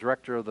to the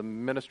director of the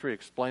ministry,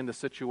 explained the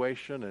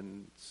situation,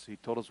 and he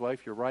told his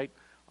wife, you're right,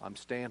 I'm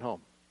staying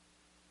home.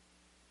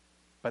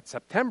 But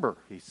September,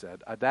 he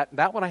said,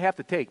 that one I have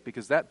to take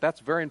because that's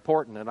very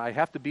important, and I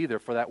have to be there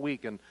for that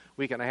week and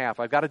a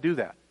half. I've got to do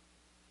that.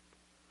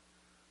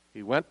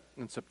 He went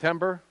in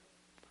September,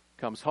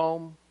 comes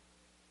home,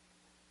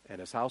 and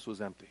his house was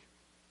empty.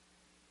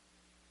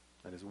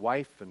 And his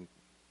wife and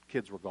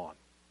kids were gone.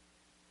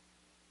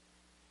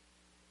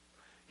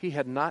 He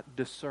had not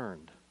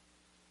discerned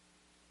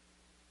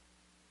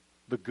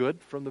the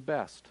good from the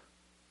best.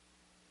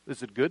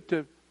 Is it good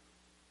to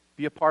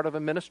be a part of a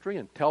ministry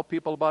and tell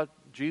people about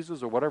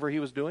Jesus or whatever he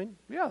was doing?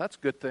 Yeah, that's a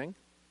good thing.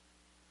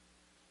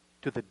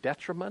 To the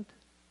detriment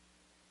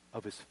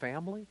of his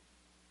family?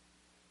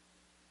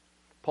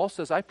 Paul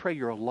says, I pray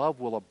your love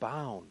will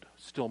abound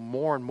still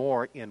more and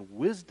more in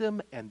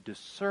wisdom and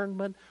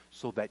discernment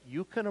so that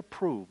you can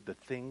approve the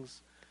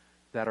things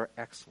that are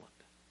excellent.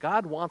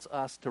 God wants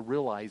us to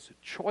realize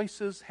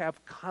choices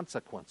have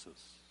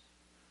consequences.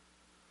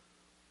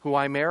 Who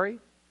I marry,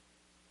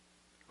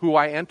 who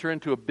I enter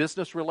into a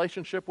business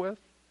relationship with,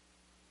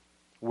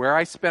 where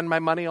I spend my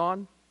money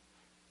on,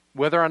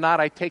 whether or not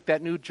I take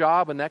that new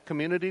job in that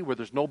community where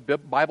there's no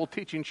Bible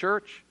teaching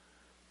church,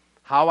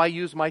 how I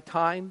use my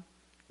time,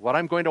 what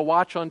I'm going to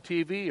watch on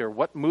TV or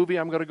what movie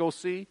I'm going to go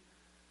see.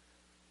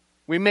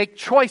 We make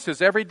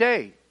choices every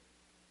day.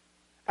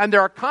 And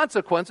there are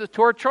consequences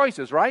to our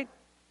choices, right?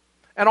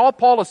 And all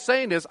Paul is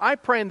saying is, I'm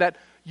praying that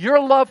your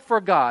love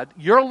for God,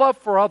 your love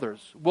for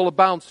others will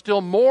abound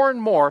still more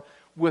and more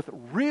with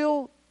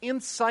real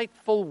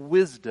insightful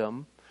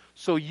wisdom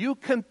so you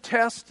can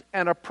test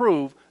and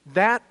approve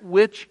that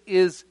which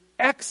is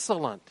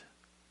excellent.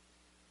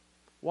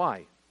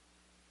 Why?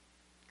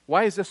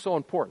 Why is this so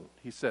important?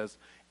 He says,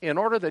 in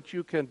order that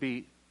you can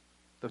be,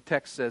 the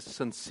text says,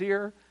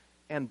 sincere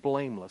and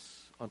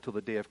blameless until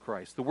the day of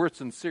Christ. The word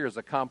sincere is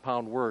a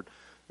compound word.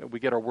 We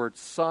get our word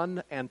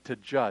son and to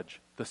judge.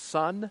 The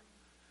son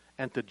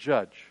and to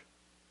judge.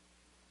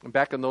 And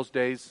back in those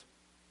days,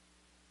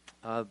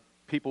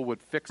 people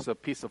would fix a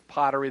piece of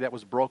pottery that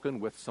was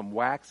broken with some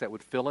wax that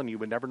would fill in. You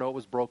would never know it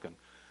was broken.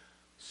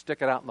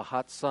 Stick it out in the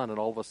hot sun, and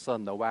all of a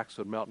sudden the wax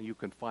would melt, and you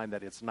can find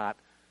that it's not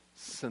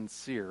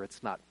sincere.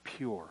 It's not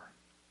pure.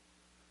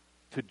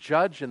 To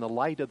judge in the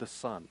light of the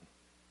sun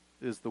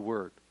is the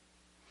word.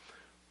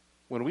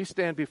 When we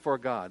stand before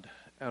God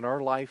and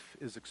our life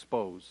is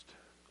exposed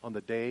on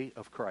the day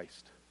of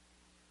Christ,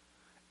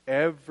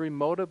 every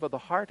motive of the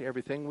heart,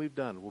 everything we've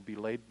done will be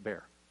laid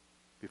bare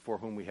before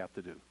whom we have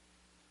to do.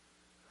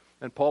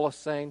 And Paul is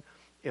saying,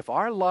 if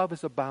our love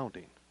is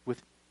abounding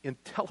with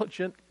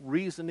intelligent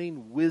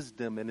reasoning,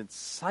 wisdom, and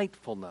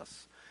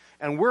insightfulness,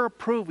 and we're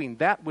approving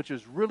that which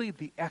is really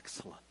the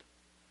excellent,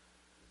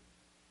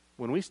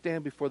 when we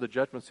stand before the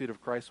judgment seat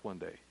of Christ one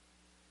day,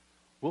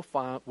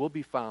 we'll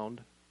be found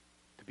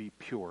to be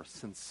pure,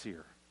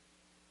 sincere,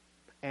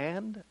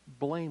 and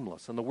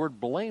blameless. And the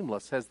word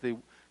blameless has the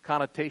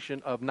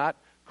connotation of not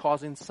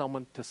causing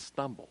someone to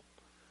stumble.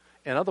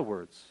 In other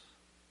words,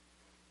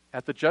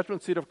 at the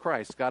judgment seat of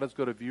Christ, God is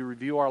going to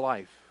review our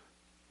life.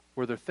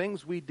 Were there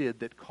things we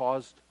did that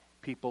caused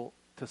people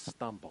to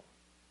stumble?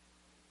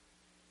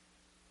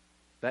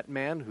 That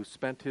man who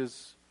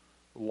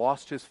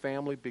lost his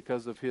family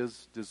because of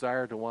his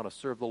desire to want to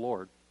serve the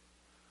Lord,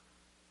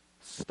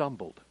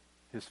 stumbled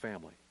his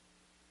family.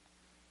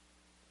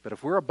 But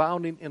if we're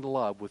abounding in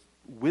love with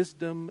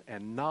wisdom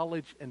and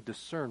knowledge and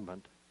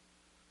discernment,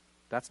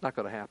 that's not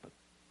going to happen.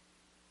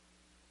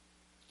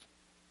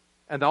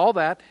 And all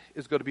that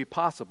is going to be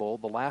possible,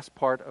 the last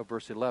part of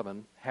verse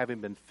 11, having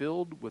been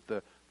filled with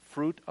the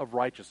fruit of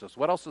righteousness.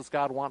 What else does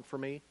God want for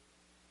me?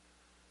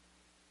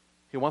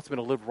 He wants me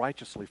to live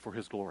righteously for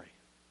his glory,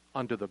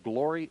 under the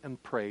glory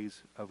and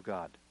praise of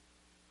God.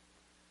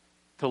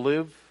 To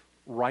live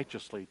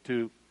righteously,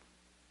 to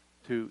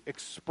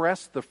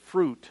express the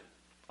fruit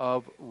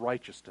of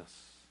righteousness.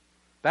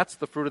 That's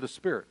the fruit of the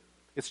Spirit.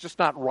 It's just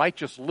not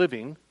righteous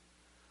living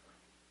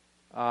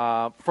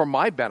for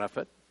my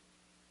benefit.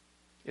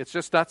 It's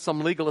just not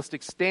some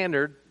legalistic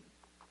standard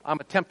I'm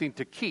attempting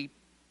to keep,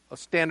 a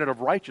standard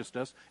of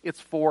righteousness. It's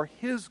for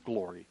his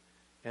glory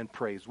and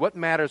praise. What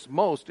matters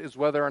most is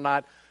whether or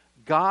not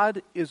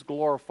God is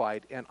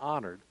glorified and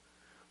honored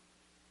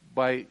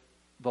by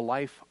the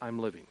life I'm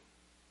living.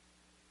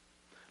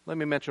 Let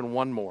me mention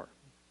one more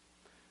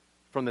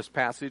from this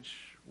passage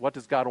what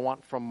does God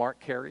want from Mark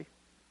Carey?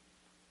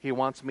 He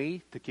wants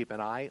me to keep an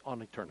eye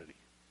on eternity.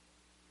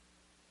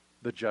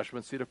 The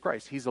judgment seat of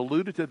Christ. He's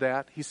alluded to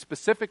that. He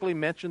specifically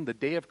mentioned the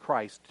day of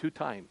Christ 2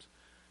 times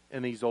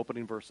in these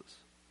opening verses.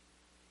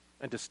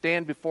 And to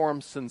stand before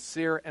him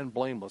sincere and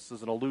blameless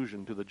is an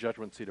allusion to the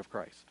judgment seat of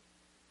Christ.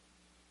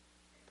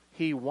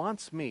 He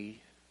wants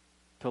me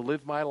to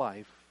live my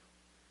life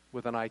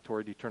with an eye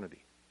toward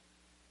eternity.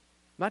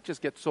 Not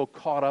just get so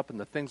caught up in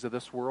the things of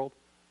this world,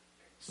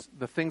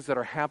 the things that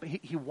are happening.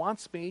 He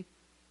wants me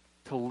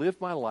to live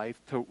my life,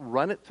 to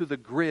run it through the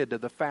grid of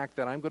the fact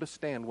that I'm going to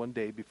stand one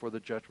day before the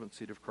judgment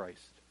seat of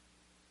Christ.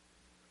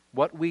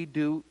 What we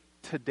do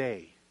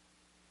today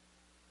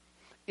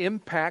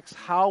impacts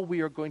how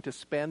we are going to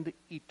spend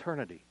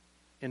eternity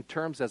in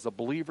terms as a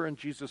believer in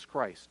Jesus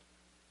Christ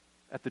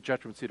at the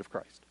judgment seat of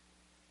Christ.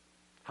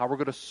 How we're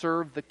going to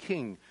serve the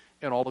King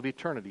in all of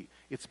eternity.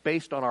 It's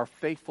based on our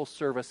faithful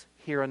service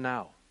here and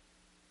now.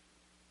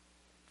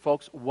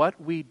 Folks, what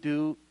we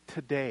do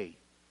today,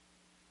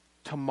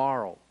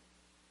 tomorrow,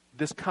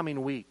 this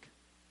coming week,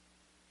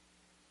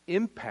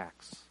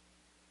 impacts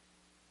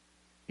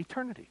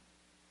eternity.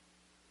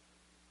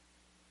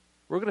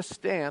 We're going to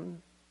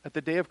stand at the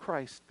day of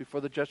Christ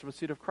before the judgment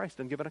seat of Christ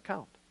and give an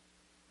account.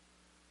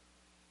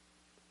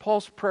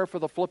 Paul's prayer for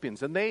the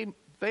Philippians, and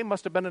they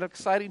must have been an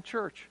exciting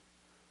church.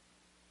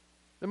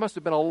 There must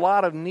have been a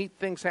lot of neat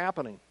things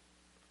happening.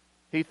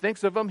 He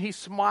thinks of them, he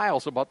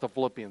smiles about the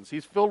Philippians.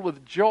 He's filled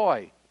with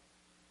joy.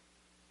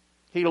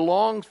 He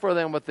longs for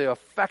them with the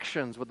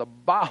affections, with the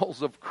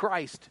bowels of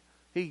Christ.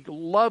 He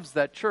loves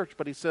that church,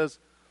 but he says,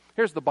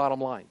 here's the bottom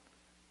line.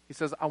 He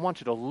says, I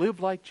want you to live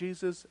like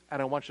Jesus,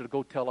 and I want you to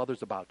go tell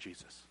others about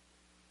Jesus.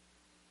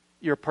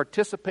 Your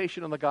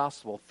participation in the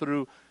gospel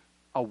through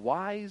a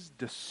wise,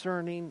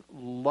 discerning,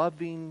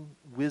 loving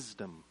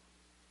wisdom.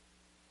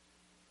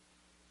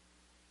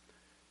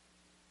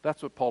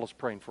 That's what Paul is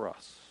praying for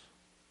us.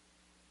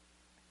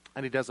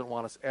 And he doesn't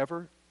want us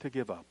ever to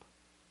give up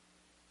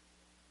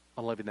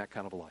on living that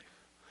kind of a life.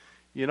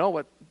 You know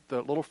what,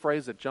 the little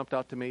phrase that jumped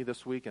out to me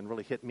this week and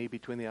really hit me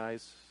between the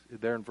eyes,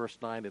 there in verse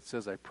 9, it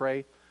says, I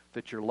pray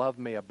that your love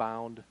may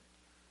abound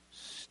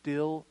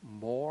still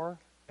more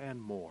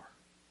and more.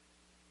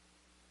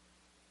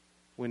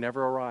 We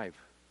never arrive.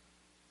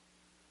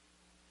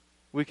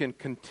 We can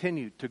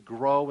continue to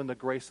grow in the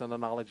grace and the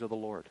knowledge of the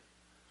Lord.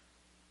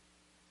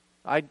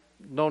 I've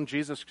known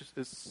Jesus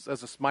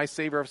as my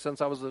Savior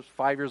since I was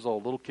 5 years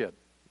old, little kid.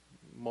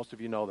 Most of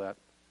you know that.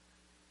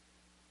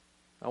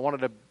 I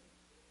wanted to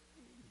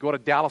go to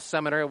Dallas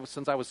Seminary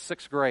since I was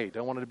 6th grade.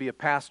 I wanted to be a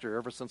pastor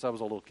ever since I was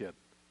a little kid.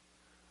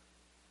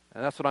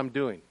 And that's what I'm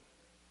doing.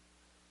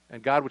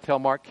 And God would tell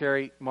Mark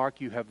Carey,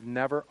 Mark, you have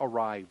never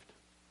arrived.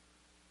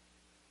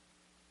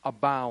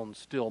 Abound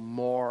still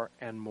more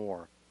and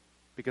more.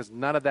 Because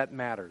none of that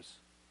matters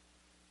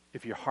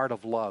if your heart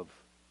of love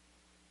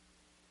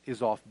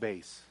is off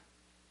base.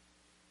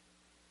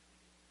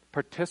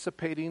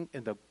 Participating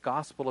in the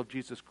gospel of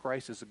Jesus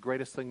Christ is the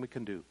greatest thing we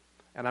can do.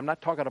 And I'm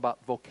not talking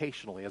about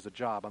vocationally as a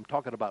job. I'm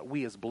talking about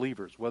we as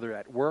believers, whether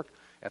at work,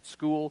 at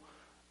school,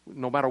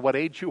 no matter what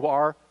age you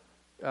are,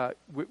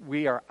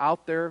 we are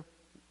out there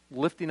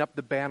lifting up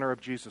the banner of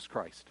Jesus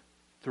Christ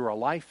through our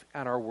life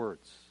and our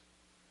words.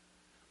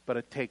 But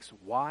it takes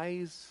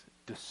wise,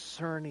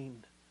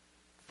 discerning,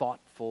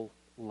 thoughtful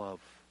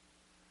love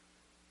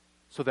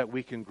so that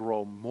we can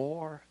grow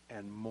more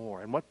and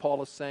more. And what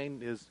Paul is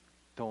saying is,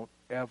 don't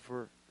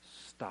ever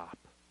stop.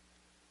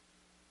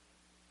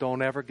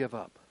 Don't ever give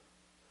up.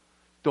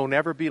 Don't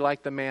ever be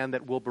like the man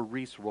that Wilbur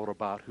Reese wrote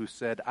about who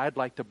said, I'd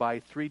like to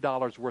buy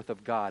 $3 worth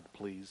of God,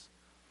 please.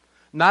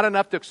 Not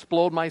enough to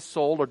explode my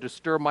soul or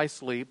disturb my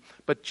sleep,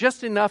 but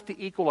just enough to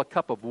equal a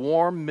cup of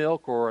warm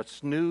milk or a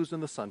snooze in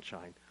the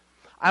sunshine.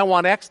 I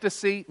want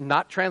ecstasy,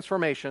 not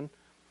transformation.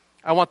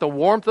 I want the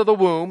warmth of the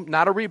womb,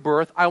 not a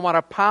rebirth. I want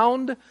a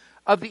pound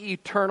of the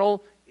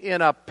eternal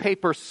in a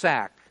paper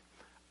sack.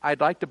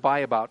 I'd like to buy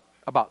about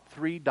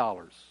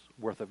 $3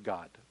 worth of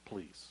God,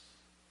 please.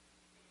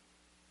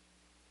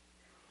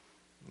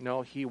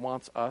 No, he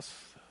wants us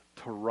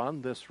to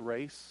run this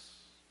race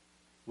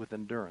with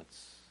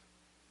endurance,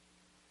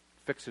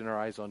 fixing our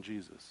eyes on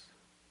Jesus.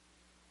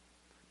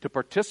 To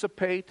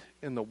participate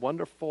in the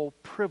wonderful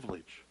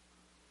privilege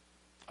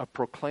of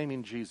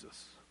proclaiming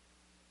Jesus.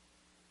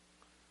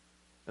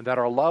 And that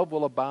our love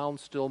will abound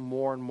still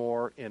more and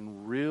more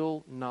in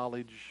real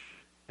knowledge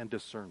and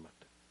discernment.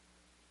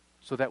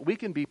 So that we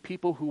can be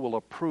people who will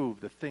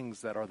approve the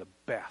things that are the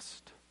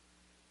best.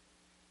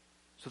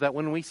 So that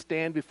when we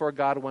stand before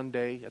God one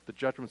day at the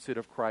judgment seat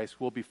of Christ,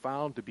 we'll be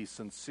found to be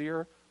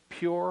sincere,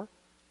 pure,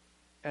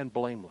 and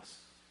blameless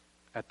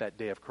at that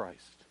day of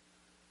Christ.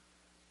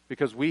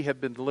 Because we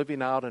have been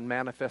living out and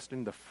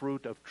manifesting the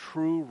fruit of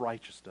true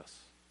righteousness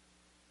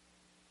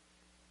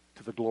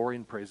to the glory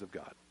and praise of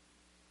God.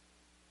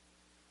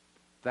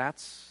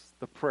 That's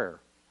the prayer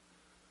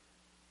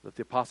that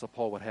the Apostle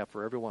Paul would have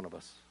for every one of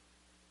us.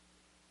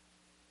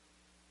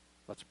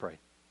 Let's pray.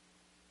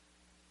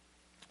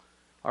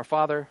 Our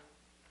Father,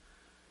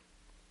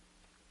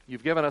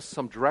 you've given us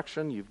some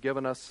direction. You've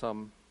given us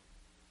some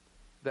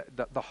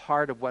the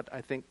heart of what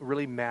I think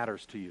really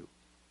matters to you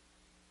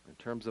in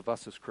terms of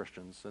us as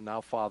Christians. And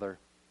now, Father,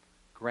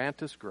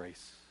 grant us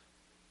grace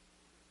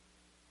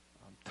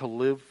to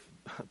live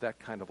that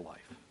kind of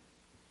life,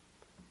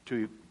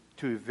 to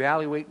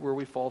evaluate where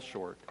we fall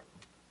short,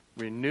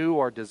 renew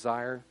our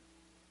desire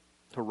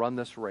to run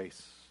this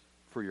race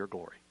for your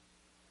glory,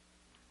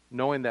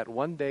 knowing that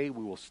one day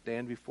we will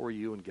stand before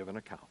you and give an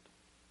account.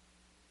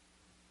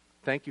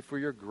 Thank you for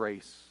your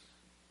grace.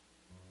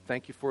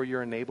 Thank you for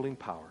your enabling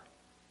power.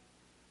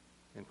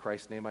 In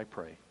Christ's name I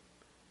pray.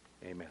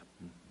 Amen.